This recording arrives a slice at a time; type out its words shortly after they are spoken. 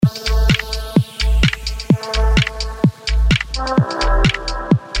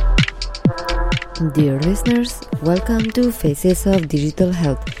Dear listeners, welcome to Faces of Digital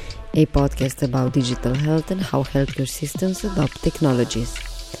Health, a podcast about digital health and how healthcare systems adopt technologies.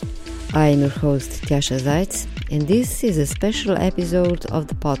 I am your host, Tjasa Zajc, and this is a special episode of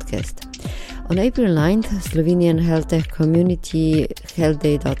the podcast. On April 9th, Slovenian health tech community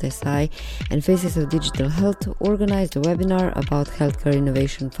HealthDay.si and Faces of Digital Health organized a webinar about healthcare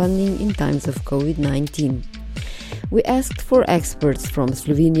innovation funding in times of COVID-19. We asked for experts from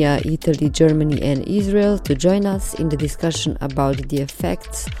Slovenia, Italy, Germany and Israel to join us in the discussion about the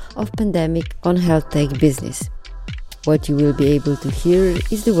effects of pandemic on health tech business. What you will be able to hear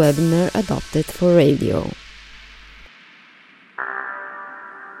is the webinar adapted for radio.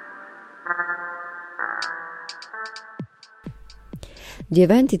 The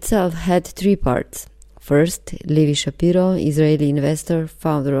event itself had three parts. First, Levi Shapiro, Israeli investor,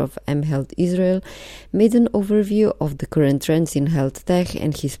 founder of mHealth Israel, made an overview of the current trends in health tech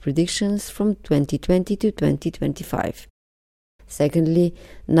and his predictions from 2020 to 2025. Secondly,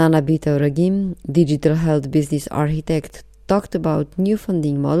 Nana Bitauragim, digital health business architect, talked about new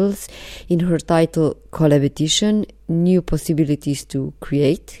funding models in her title Collaboration, New Possibilities to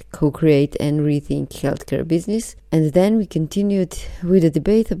Create, Co-Create and Rethink Healthcare Business. And then we continued with a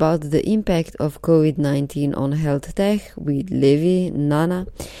debate about the impact of COVID-19 on health tech with Levi, Nana,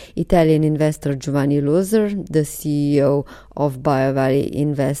 Italian investor Giovanni Loser, the CEO of BioValley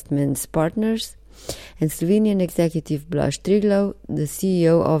Investments Partners, and Slovenian executive Blaž Triglav, the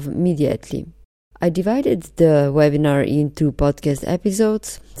CEO of Mediately. I divided the webinar into podcast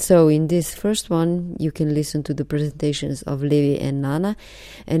episodes, so in this first one you can listen to the presentations of Levi and Nana,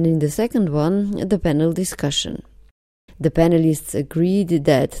 and in the second one the panel discussion. The panelists agreed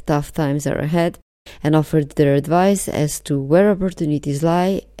that tough times are ahead and offered their advice as to where opportunities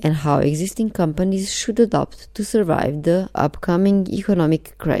lie and how existing companies should adapt to survive the upcoming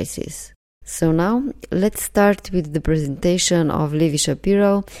economic crisis. So now, let's start with the presentation of Levi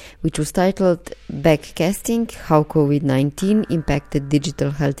Shapiro, which was titled Backcasting, How COVID-19 Impacted Digital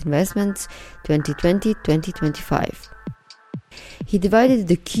Health Investments 2020-2025. He divided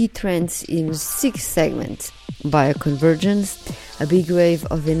the key trends in 6 segments: bioconvergence, a big wave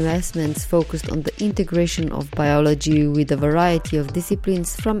of investments focused on the integration of biology with a variety of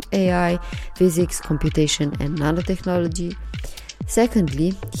disciplines from AI, physics, computation and nanotechnology.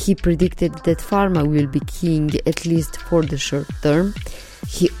 Secondly, he predicted that pharma will be king at least for the short term.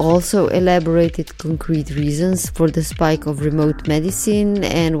 He also elaborated concrete reasons for the spike of remote medicine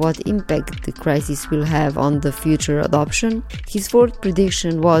and what impact the crisis will have on the future adoption. His fourth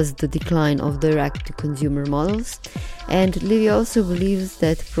prediction was the decline of direct-to-consumer models, and Levi also believes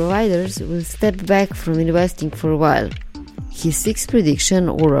that providers will step back from investing for a while. His sixth prediction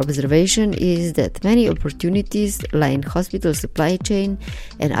or observation is that many opportunities lie in hospital supply chain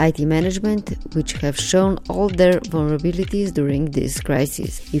and IT management, which have shown all their vulnerabilities during this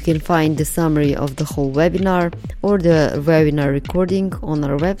crisis. You can find the summary of the whole webinar or the webinar recording on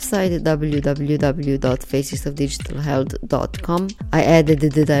our website www.facesofdigitalhealth.com. I added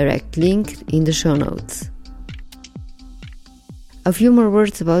the direct link in the show notes. A few more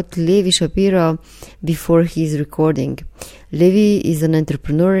words about Levi Shapiro before his recording. Levi is an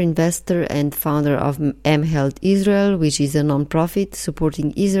entrepreneur, investor and founder of mHealth Israel, which is a non-profit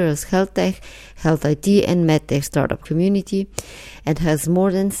supporting Israel's health tech, health IT and medtech startup community and has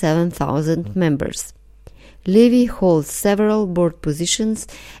more than 7,000 members. Levi holds several board positions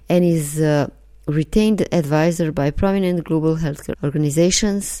and is a retained advisor by prominent global healthcare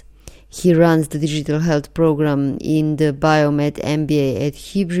organizations. He runs the digital health program in the Biomed MBA at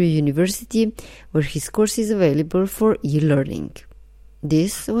Hebrew University, where his course is available for e-learning.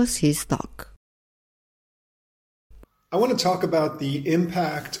 This was his talk. I want to talk about the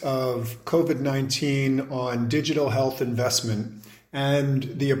impact of COVID-19 on digital health investment.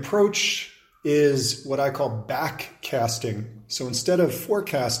 And the approach is what I call backcasting. So instead of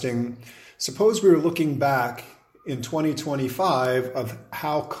forecasting, suppose we were looking back in 2025 of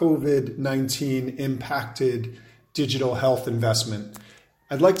how COVID-19 impacted digital health investment.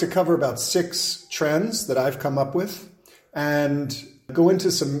 I'd like to cover about 6 trends that I've come up with and go into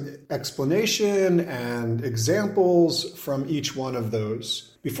some explanation and examples from each one of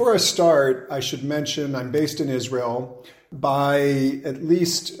those. Before I start, I should mention I'm based in Israel. By at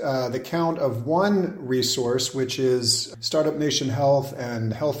least the count of one resource, which is Startup Nation Health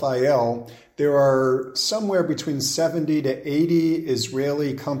and Health IL, there are somewhere between 70 to 80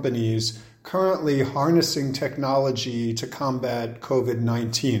 Israeli companies currently harnessing technology to combat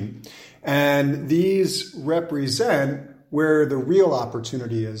COVID-19. And these represent where the real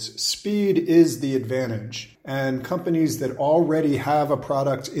opportunity is. Speed is the advantage. And companies that already have a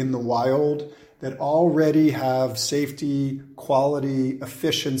product in the wild that already have safety, quality,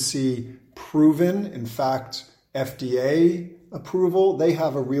 efficiency proven, in fact, FDA approval, they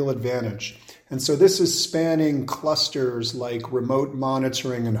have a real advantage. And so this is spanning clusters like remote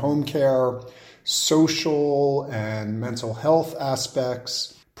monitoring and home care, social and mental health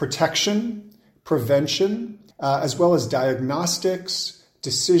aspects, protection, prevention, as well as diagnostics,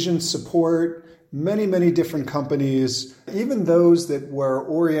 decision support, many different companies, even those that were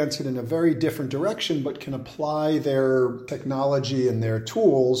oriented in a very different direction but can apply their technology and their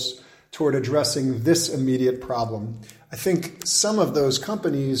tools toward addressing this immediate problem. I think some of those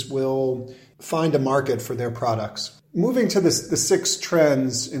companies will find a market for their products. Moving to the 6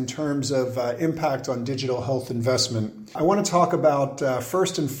 trends in terms of impact on digital health investment, I want to talk about,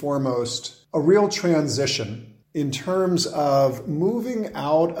 first and foremost, a real transition in terms of moving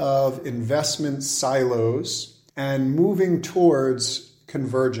out of investment silos and moving towards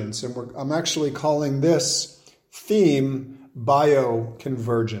convergence. And I'm actually calling this theme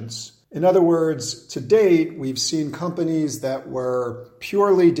bioconvergence. In other words, to date, we've seen companies that were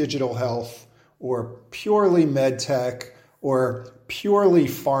purely digital health or purely medtech or purely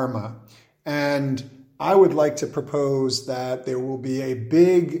pharma. And I would like to propose that there will be a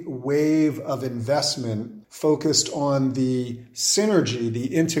big wave of investment focused on the synergy,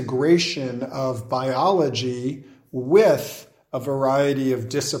 the integration of biology with a variety of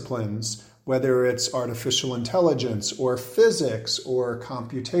disciplines, whether it's artificial intelligence or physics or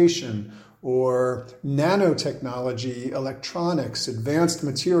computation or nanotechnology, electronics, advanced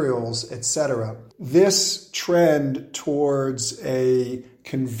materials, etc. This trend towards a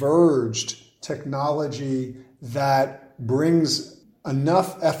converged technology that brings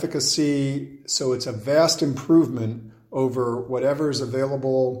enough efficacy so it's a vast improvement over whatever is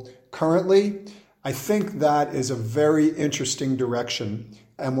available currently, I think that is a very interesting direction,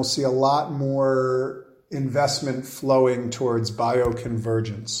 and we'll see a lot more investment flowing towards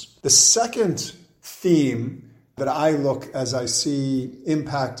bioconvergence. The second theme that I look as I see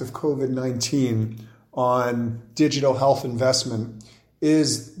impact of COVID-19 on digital health investment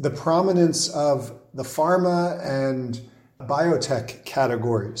is the prominence of the pharma and biotech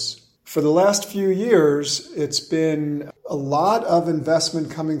categories. For the last few years, it's been a lot of investment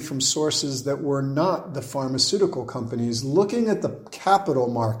coming from sources that were not the pharmaceutical companies, looking at the capital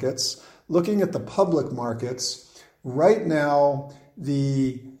markets, looking at the public markets. Right now,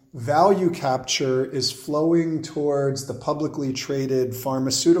 the value capture is flowing towards the publicly traded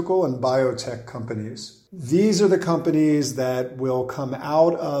pharmaceutical and biotech companies. These are the companies that will come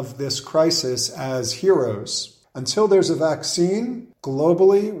out of this crisis as heroes. Until there's a vaccine,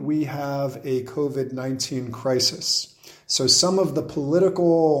 globally, we have a COVID-19 crisis. So some of the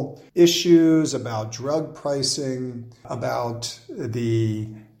political issues about drug pricing, about the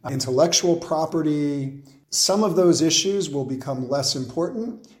intellectual property, some of those issues will become less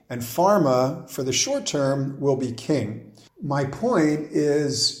important, and pharma, for the short term, will be king. My point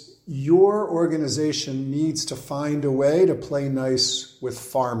is your organization needs to find a way to play nice with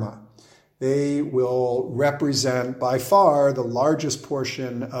pharma. They will represent by far the largest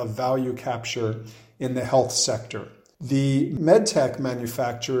portion of value capture in the health sector. The medtech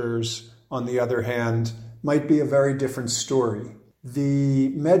manufacturers, on the other hand, might be a very different story.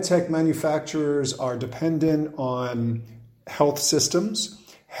 The medtech manufacturers are dependent on health systems.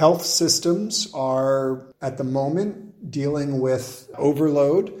 Health systems are, at the moment, dealing with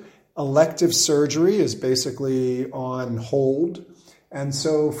overload. Elective surgery is basically on hold. And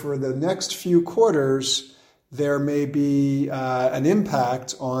so for the next few quarters, there may be an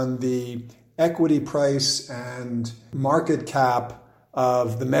impact on the equity price and market cap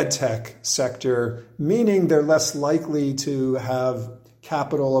of the medtech sector, meaning they're less likely to have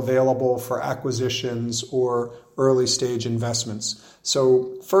capital available for acquisitions or early stage investments.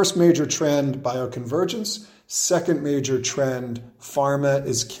 So first major trend, bioconvergence. Second major trend, pharma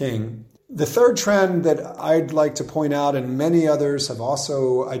is king. The third trend that I'd like to point out, and many others have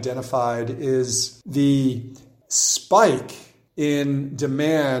also identified, is the spike in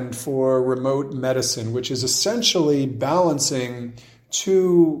demand for remote medicine, which is essentially balancing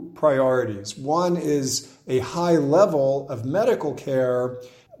two priorities. One is a high level of medical care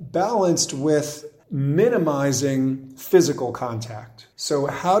balanced with minimizing physical contact. So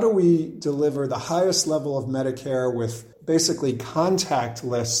how do we deliver the highest level of Medicare with basically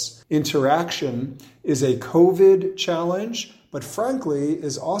contactless interaction is a COVID challenge, but frankly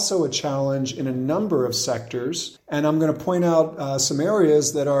is also a challenge in a number of sectors. And I'm going to point out some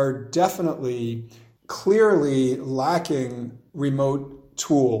areas that are definitely clearly lacking remote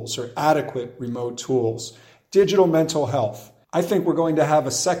tools or adequate remote tools. Digital mental health. I think we're going to have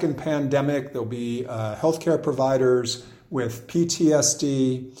a second pandemic. There'll be healthcare providers with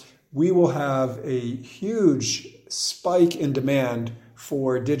PTSD. We will have a huge spike in demand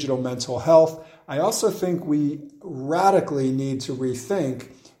for digital mental health. I also think we radically need to rethink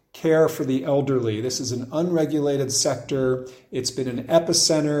care for the elderly. This is an unregulated sector. It's been an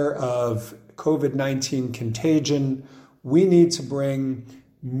epicenter of COVID-19 contagion. We need to bring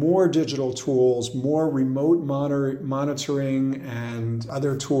more digital tools, more remote monitoring and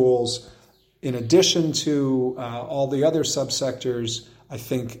other tools. In addition to all the other subsectors, I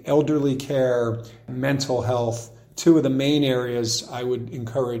think elderly care, mental health, two of the main areas I would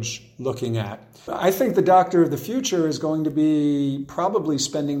encourage looking at. I think the doctor of the future is going to be probably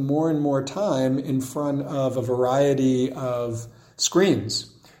spending more and more time in front of a variety of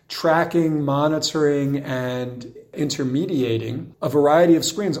screens, tracking, monitoring, and intermediating a variety of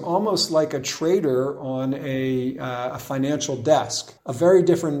screens, almost like a trader on a financial desk. A very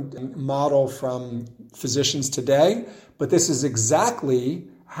different model from physicians today, but this is exactly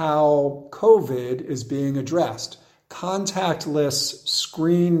how COVID is being addressed. Contactless,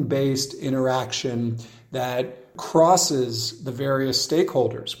 screen-based interaction that crosses the various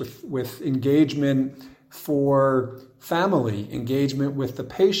stakeholders with engagement for family, engagement with the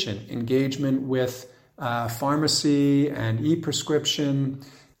patient, engagement with pharmacy and e-prescription,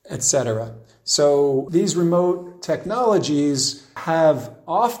 etc. So these remote technologies have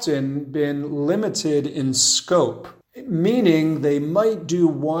often been limited in scope, meaning they might do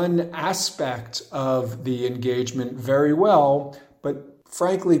one aspect of the engagement very well, but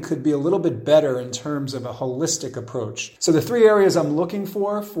frankly could be a little bit better in terms of a holistic approach. So the three areas I'm looking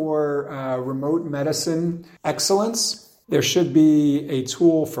for remote medicine excellence: there should be a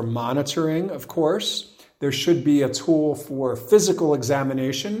tool for monitoring, of course. There should be a tool for physical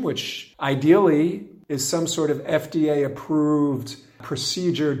examination, which ideally is some sort of FDA-approved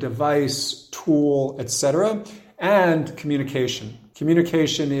procedure, device, tool, etc., and communication.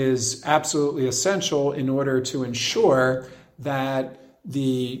 Communication is absolutely essential in order to ensure that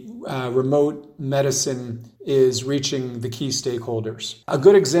the remote medicine is reaching the key stakeholders. A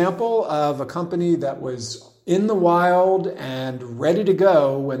good example of a company that was in the wild and ready to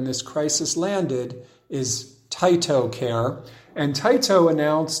go when this crisis landed is Tyto Care. And Tyto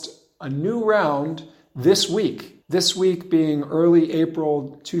announced a new round this week being early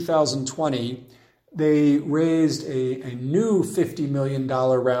April 2020. They raised a new $50 million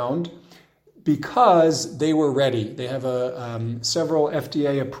round because they were ready. They have several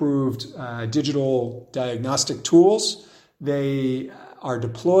FDA-approved digital diagnostic tools. They are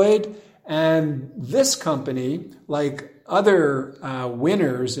deployed. And this company, like other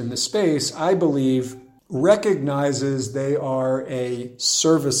winners in the space, I believe, recognizes they are a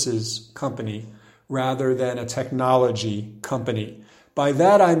services company rather than a technology company. By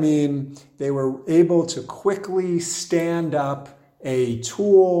that I mean they were able to quickly stand up a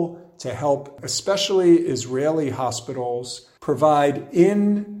tool to help especially Israeli hospitals provide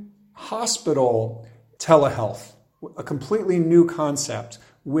in-hospital telehealth, a completely new concept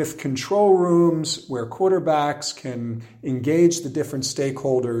with control rooms where quarterbacks can engage the different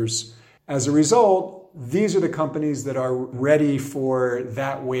stakeholders. As a result, these are the companies that are ready for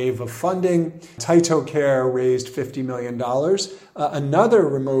that wave of funding. Tyto Care raised $50 million. Another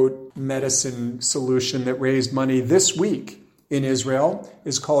remote medicine solution that raised money this week in Israel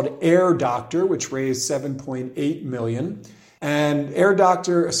is called Air Doctor, which raised $7.8 million. And Air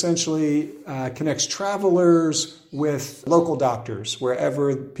Doctor essentially connects travelers with local doctors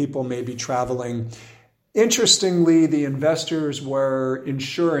wherever people may be traveling. Interestingly, the investors were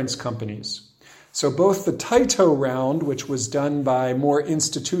insurance companies. So both the Tyto round, which was done by more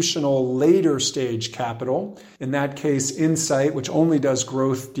institutional later stage capital, in that case Insight, which only does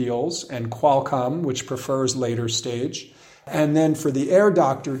growth deals, and Qualcomm, which prefers later stage. And then for the Air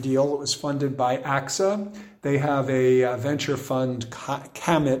Doctor deal, it was funded by AXA. They have a venture fund,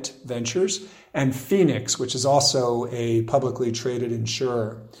 Camit Ventures, and Phoenix, which is also a publicly traded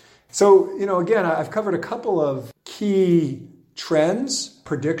insurer. So, again, I've covered a couple of key trends,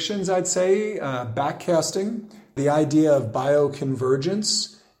 predictions, I'd say, backcasting, the idea of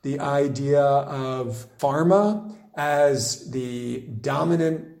bioconvergence, the idea of pharma as the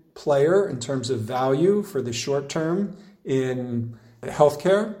dominant player in terms of value for the short term in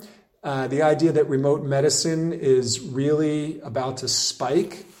healthcare, the idea that remote medicine is really about to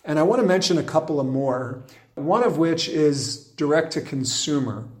spike. And I want to mention a couple of more, one of which is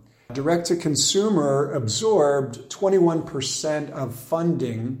direct-to-consumer. Direct-to-consumer absorbed 21% of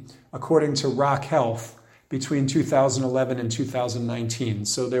funding, according to Rock Health, between 2011 and 2019.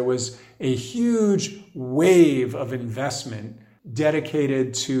 So there was a huge wave of investment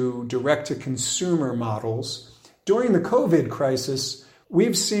dedicated to direct-to-consumer models. During the COVID crisis,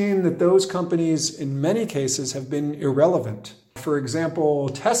 we've seen that those companies, in many cases, have been irrelevant. For example,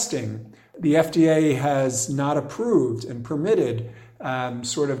 testing. The FDA has not approved and permitted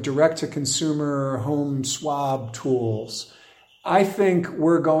sort of direct-to-consumer home swab tools. I think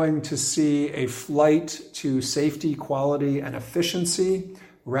we're going to see a flight to safety, quality, and efficiency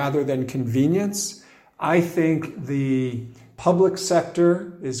rather than convenience. I think the public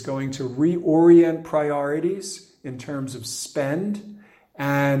sector is going to reorient priorities in terms of spend,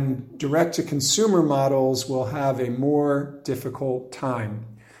 and direct-to-consumer models will have a more difficult time.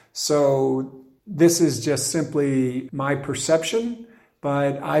 So this is just simply my perception,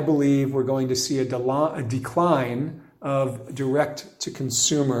 but I believe we're going to see a decline of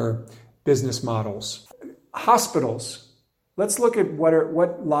direct-to-consumer business models. Hospitals. Let's look at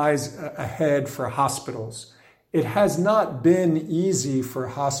what lies ahead for hospitals. It has not been easy for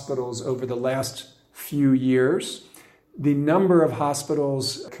hospitals over the last few years. The number of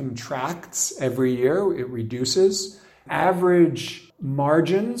hospitals contracts every year. It reduces. Average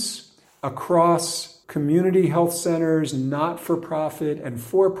margins across community health centers, not-for-profit, and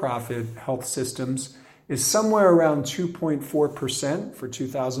for-profit health systems is somewhere around 2.4% for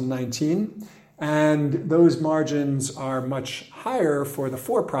 2019. And those margins are much higher for the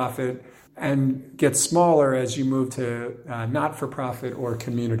for-profit and get smaller as you move to not-for-profit or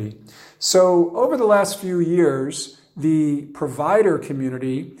community. So over the last few years, the provider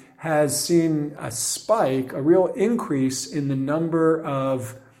community has seen a spike, a real increase in the number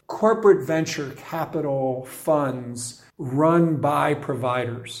of corporate venture capital funds run by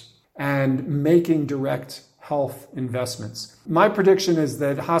providers and making direct health investments. My prediction is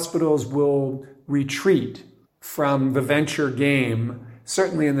that hospitals will retreat from the venture game,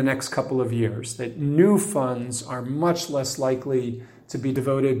 certainly in the next couple of years, that new funds are much less likely to be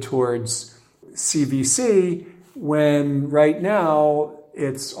devoted towards CVC when right now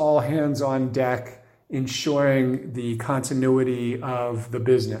it's all hands on deck ensuring the continuity of the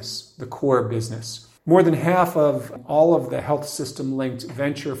business, the core business. More than half of all of the health system linked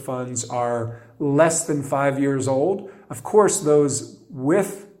venture funds are less than 5 years old. Of course, those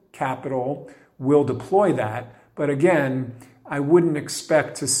with capital will deploy that. But again, I wouldn't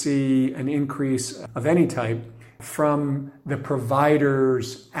expect to see an increase of any type from the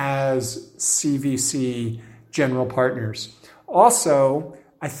providers as CVC general partners. Also,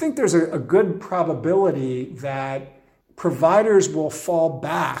 I think there's a good probability that providers will fall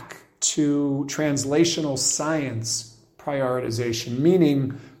back to translational science prioritization,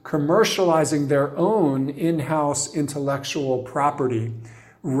 meaning commercializing their own in-house intellectual property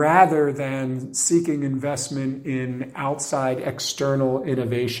rather than seeking investment in outside external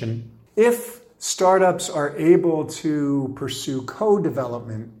innovation. If startups are able to pursue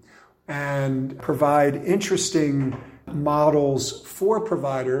co-development and provide interesting models for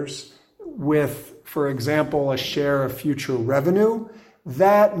providers with, for example, a share of future revenue,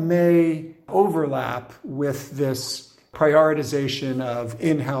 that may overlap with this prioritization of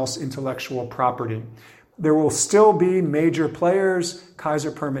in-house intellectual property. There will still be major players.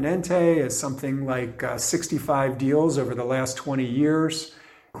 Kaiser Permanente is something like 65 deals over the last 20 years.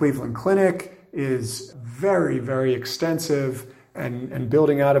 Cleveland Clinic is very, very extensive and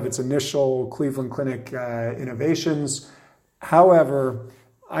building out of its initial Cleveland Clinic innovations. However,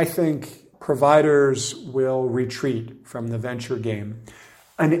 I think providers will retreat from the venture game.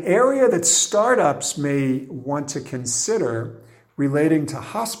 An area that startups may want to consider relating to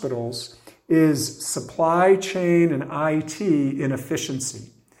hospitals is supply chain and IT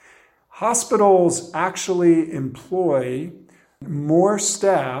inefficiency. Hospitals actually employ more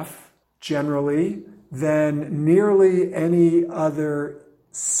staff generally than nearly any other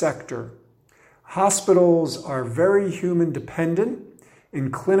sector. Hospitals are very human dependent.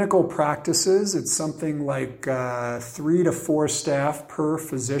 In clinical practices, it's something like 3 to 4 staff per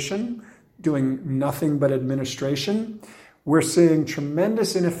physician doing nothing but administration. We're seeing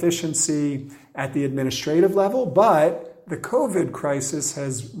tremendous inefficiency at the administrative level, but the COVID crisis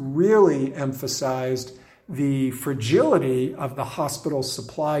has really emphasized the fragility of the hospital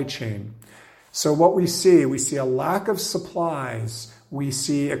supply chain. So what we see a lack of supplies. We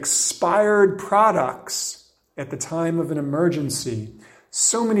see expired products at the time of an emergency.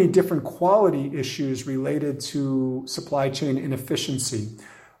 So many different quality issues related to supply chain inefficiency.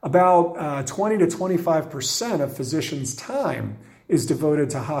 About 20 to 25% of physicians' time is devoted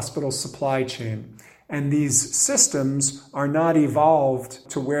to hospital supply chain. And these systems are not evolved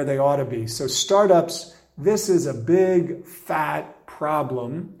to where they ought to be. So startups this is a big, fat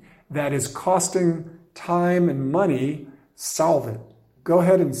problem that is costing time and money. Solve it. Go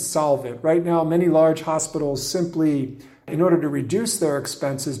ahead and solve it. Right now, many large hospitals simply, in order to reduce their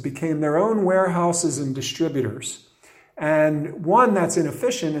expenses, became their own warehouses and distributors. And one, that's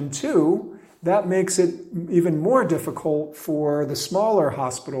inefficient, and two, that makes it even more difficult for the smaller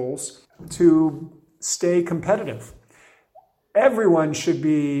hospitals to stay competitive. Everyone should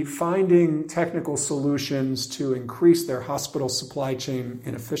be finding technical solutions to increase their hospital supply chain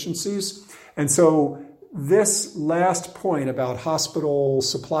inefficiencies. And so this last point about hospital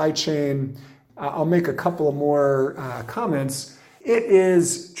supply chain, I'll make a couple of more comments. It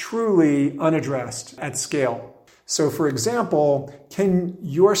is truly unaddressed at scale. So for example, can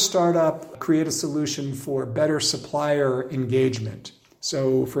your startup create a solution for better supplier engagement?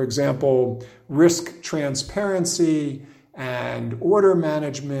 So for example, risk transparency and order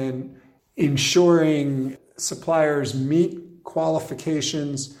management, ensuring suppliers meet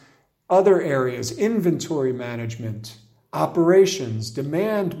qualifications, other areas, inventory management, operations,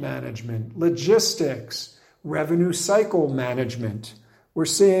 demand management, logistics, revenue cycle management. We're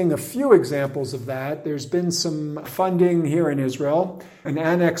seeing a few examples of that. There's been some funding here in Israel, an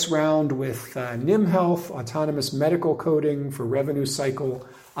annex round with NIM Health, autonomous medical coding for revenue cycle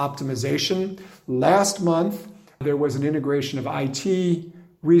optimization. Last month, there was an integration of IT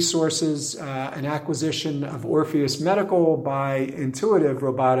resources, an acquisition of Orpheus Medical by Intuitive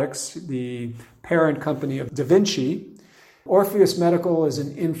Robotics, the parent company of Da Vinci. Orpheus Medical is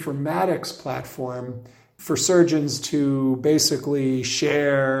an informatics platform for surgeons to basically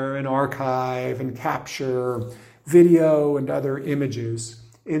share and archive and capture video and other images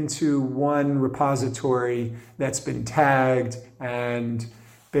into one repository that's been tagged and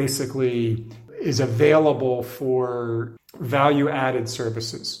basically is available for value-added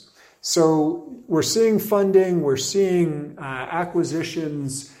services. So we're seeing funding, we're seeing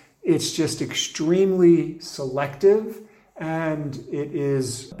acquisitions. It's just extremely selective, and it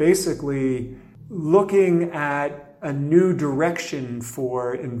is basically looking at a new direction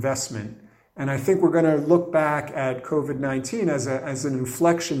for investment. And I think we're going to look back at COVID-19 as an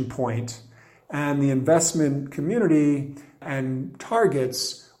inflection point, and the investment community and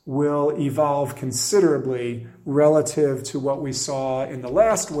targets will evolve considerably relative to what we saw in the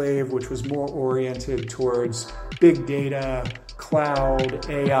last wave, which was more oriented towards big data, cloud,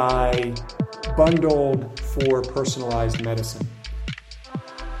 AI, bundled for personalized medicine.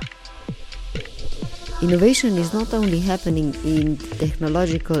 Innovation is not only happening in the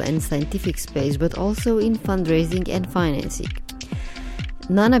technological and scientific space, but also in fundraising and financing.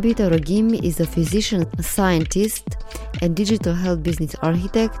 Nana Bita-Rogim is a physician, scientist, and digital health business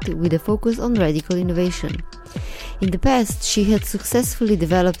architect with a focus on radical innovation. In the past, she had successfully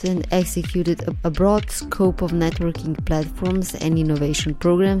developed and executed a broad scope of networking platforms and innovation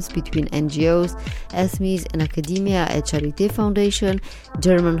programs between NGOs, SMEs, and academia at Charité Foundation,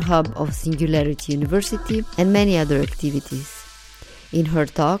 German hub of Singularity University, and many other activities. In her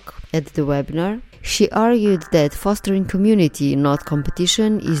talk at the webinar, she argued that fostering community, not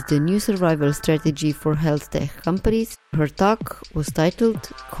competition, is the new survival strategy for health tech companies. Her talk was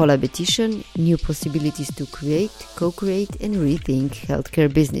titled Collaboration: New Possibilities to Create, Co-Create and Rethink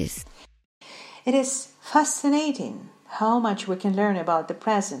Healthcare Business. It is fascinating how much we can learn about the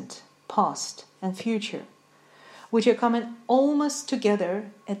present, past and future, which are coming almost together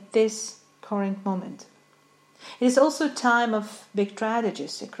at this current moment. It is also a time of big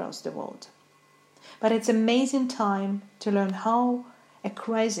tragedies across the world. But it's an amazing time to learn how a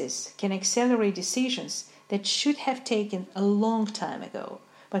crisis can accelerate decisions that should have taken a long time ago,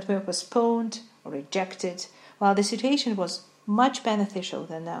 but were postponed or rejected, while the situation was much beneficial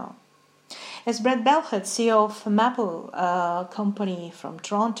than now. As Brad Belhut, CEO of Maple company from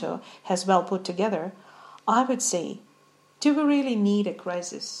Toronto, has well put together, I would say, do we really need a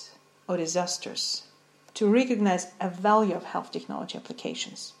crisis or disasters to recognize a value of health technology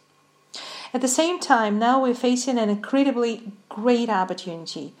applications? At the same time, now we're facing an incredibly great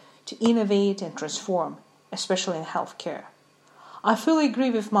opportunity to innovate and transform, especially in healthcare. I fully agree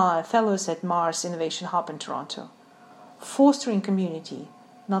with my fellows at Mars Innovation Hub in Toronto. Fostering community,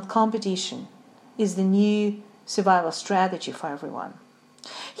 not competition, is the new survival strategy for everyone.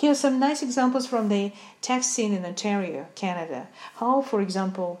 Here are some nice examples from the tech scene in Ontario, Canada. How, for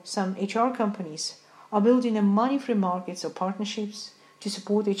example, some HR companies are building a money-free markets or partnerships to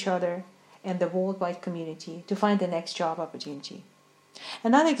support each other and the worldwide community to find the next job opportunity.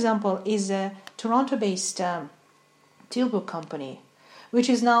 Another example is a Toronto-based Tealbook company, which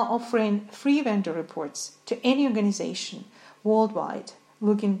is now offering free vendor reports to any organization worldwide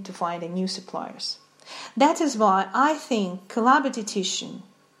looking to find new suppliers. That is why I think collaboration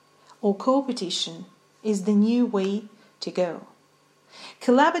or co-petition is the new way to go.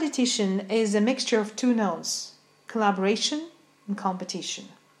 Collaboration is a mixture of two nouns, collaboration and competition.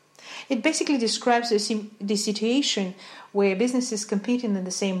 It basically describes the situation where businesses competing in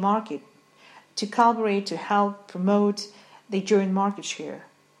the same market to collaborate to help promote their joint market share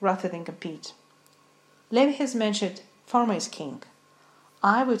rather than compete. Levi has mentioned pharma is king.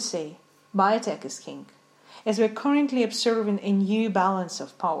 I would say biotech is king, as we're currently observing a new balance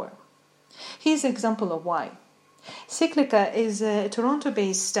of power. Here's an example of why. Cyclica is a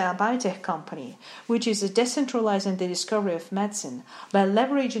Toronto-based biotech company which is decentralizing the discovery of medicine by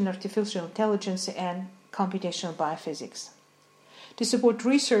leveraging artificial intelligence and computational biophysics. To support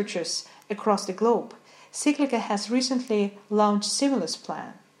researchers across the globe, Cyclica has recently launched a stimulus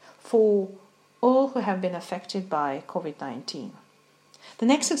plan for all who have been affected by COVID-19. The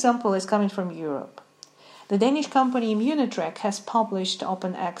next example is coming from Europe. The Danish company Immunotrek has published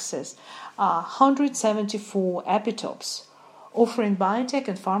open access 174 epitopes, offering biotech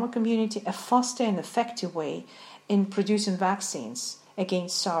and pharma community a faster and effective way in producing vaccines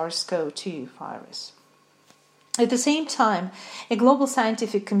against SARS-CoV-2 virus. At the same time, a global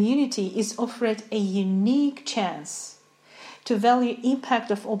scientific community is offered a unique chance to value impact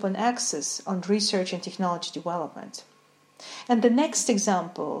of open access on research and technology development. And the next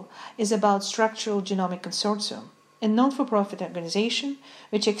example is about Structural Genomic Consortium, a non-for-profit organization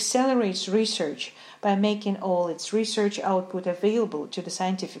which accelerates research by making all its research output available to the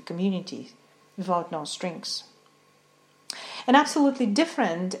scientific community without no strings. An absolutely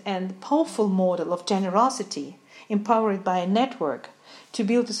different and powerful model of generosity, empowered by a network to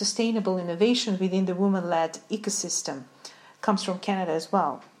build a sustainable innovation within the women-led ecosystem, comes from Canada as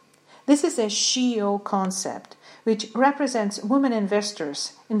well. This is a SHEO concept, which represents women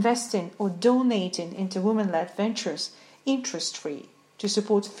investors investing or donating into women-led ventures interest-free to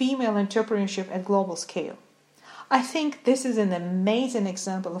support female entrepreneurship at global scale. I think this is an amazing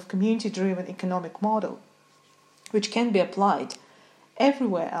example of community-driven economic model, which can be applied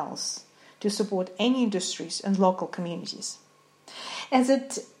everywhere else to support any industries and local communities. As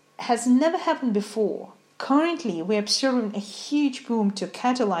it has never happened before, currently we're observing a huge boom to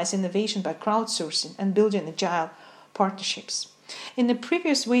catalyze innovation by crowdsourcing and building agile partnerships. In the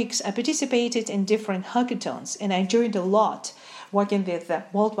previous weeks, I participated in different hackathons and I enjoyed a lot working with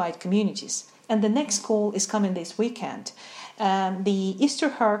worldwide communities. And the next call is coming this weekend. The Easter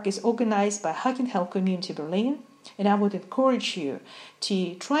Hack is organized by Hack and Help Community Berlin, and I would encourage you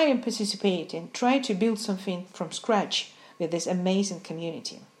to try and participate and try to build something from scratch with this amazing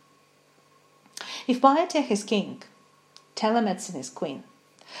community. If biotech is king, telemedicine is queen.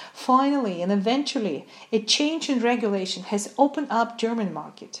 Finally and eventually, a change in regulation has opened up German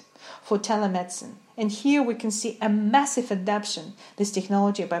market for telemedicine. And here we can see a massive adoption this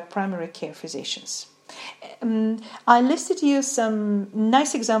technology by primary care physicians. I listed you some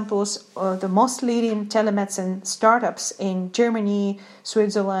nice examples of the most leading telemedicine startups in Germany,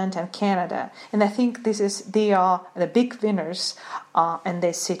 Switzerland, and Canada. And I think they are the big winners in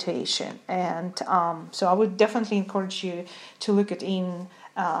this situation. And so I would definitely encourage you to look at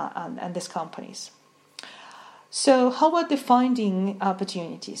these companies. So how about the finding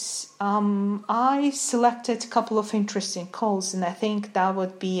opportunities? I selected a couple of interesting calls, and I think that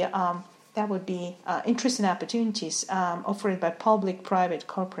would be interesting opportunities offered by public, private,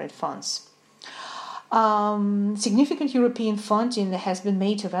 corporate funds. Significant European funding has been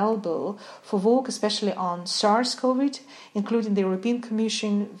made available for work, especially on SARS-CoV, including the European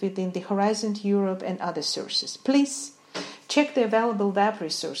Commission within the Horizon Europe and other sources. Please check the available web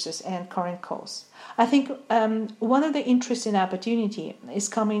resources and current calls. I think one of the interesting opportunity is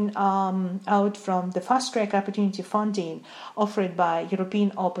coming out from the Fast Track Opportunity Funding offered by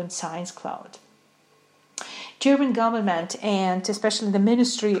European Open Science Cloud. German government and especially the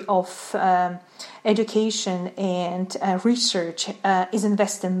Ministry of Education and Research is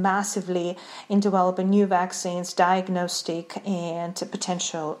investing massively in developing new vaccines, diagnostic and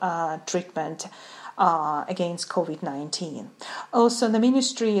potential treatment against COVID-19. Also,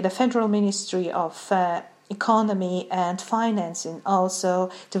 the Federal Ministry of Economy and Financing also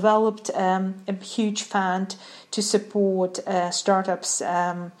developed a huge fund to support startups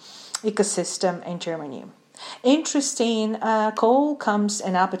ecosystem in Germany. Interesting call comes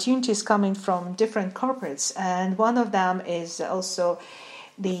and opportunities coming from different corporates, and one of them is also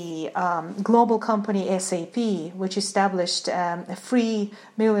the global company SAP, which established a free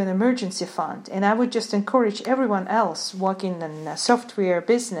million emergency fund. And I would just encourage everyone else working in a software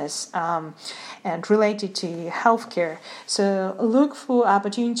business and related to healthcare. So look for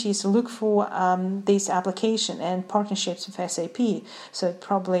opportunities, look for this application and partnerships with SAP. So it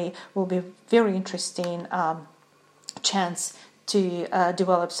probably will be very interesting chance to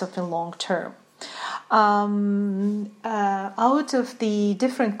develop something long term. Out of the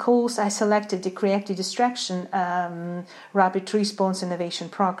different calls, I selected the Creative Distraction Rapid Response Innovation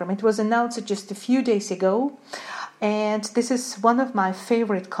Program. It was announced just a few days ago, and this is one of my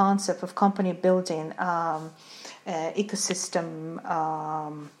favorite concepts of company building ecosystem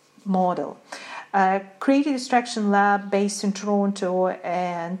model. Creative Distraction Lab, based in Toronto,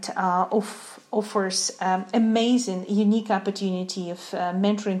 and offers amazing, unique opportunity of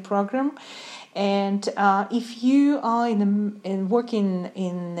mentoring program. And if you are working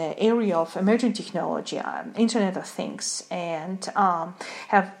in the area of emerging technology, Internet of Things, and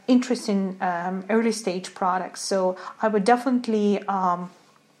have interest in early stage products, so I would definitely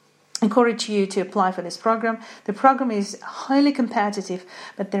encourage you to apply for this program. The program is highly competitive,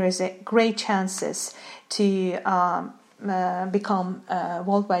 but there is a great chances to become a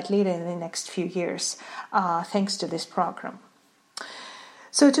worldwide leader in the next few years, thanks to this program.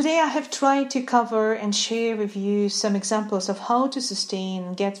 So today I have tried to cover and share with you some examples of how to sustain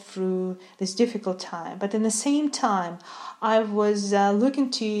and get through this difficult time. But in the same time, I was looking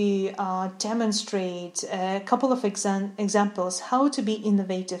to demonstrate a couple of examples how to be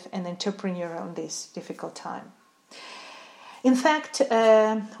innovative and entrepreneurial in this difficult time. In fact,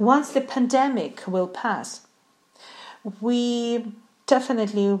 once the pandemic will pass, we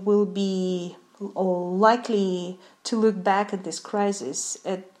definitely will be likely to look back at this crisis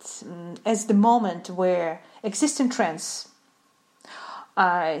as the moment where existing trends,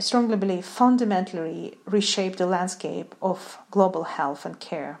 I strongly believe, fundamentally reshape the landscape of global health and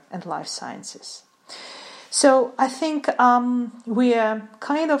care and life sciences. So I think we are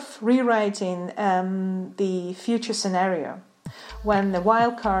kind of rewriting the future scenario when the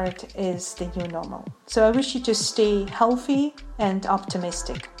wild card is the new normal. So I wish you to stay healthy and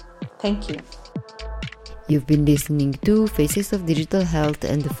optimistic. Thank you. You've been listening to Faces of Digital Health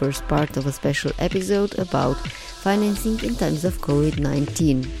and the first part of a special episode about financing in times of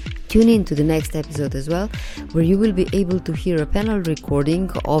COVID-19. Tune in to the next episode as well, where you will be able to hear a panel recording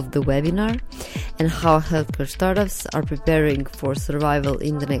of the webinar and how healthcare startups are preparing for survival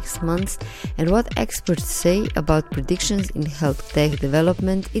in the next months and what experts say about predictions in health tech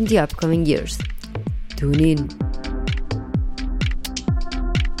development in the upcoming years. Tune in.